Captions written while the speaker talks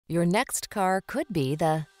Your next car could be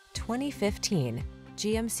the 2015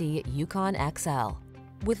 GMC Yukon XL.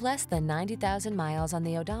 With less than 90,000 miles on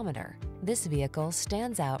the odometer, this vehicle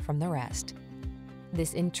stands out from the rest.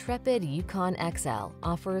 This intrepid Yukon XL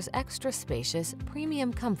offers extra spacious,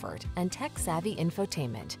 premium comfort and tech-savvy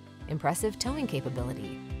infotainment, impressive towing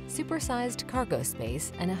capability, supersized cargo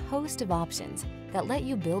space, and a host of options that let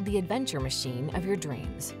you build the adventure machine of your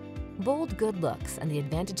dreams. Bold good looks and the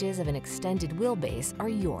advantages of an extended wheelbase are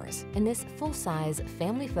yours in this full-size,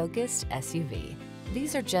 family-focused SUV.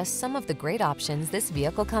 These are just some of the great options this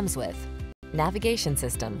vehicle comes with: navigation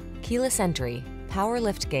system, keyless entry, power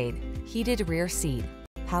liftgate, heated rear seat,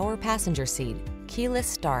 power passenger seat, keyless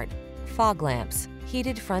start, fog lamps,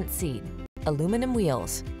 heated front seat, aluminum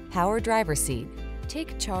wheels, power driver seat.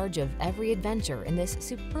 Take charge of every adventure in this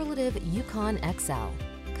superlative Yukon XL.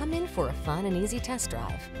 Come in for a fun and easy test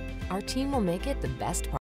drive. Our team will make it the best part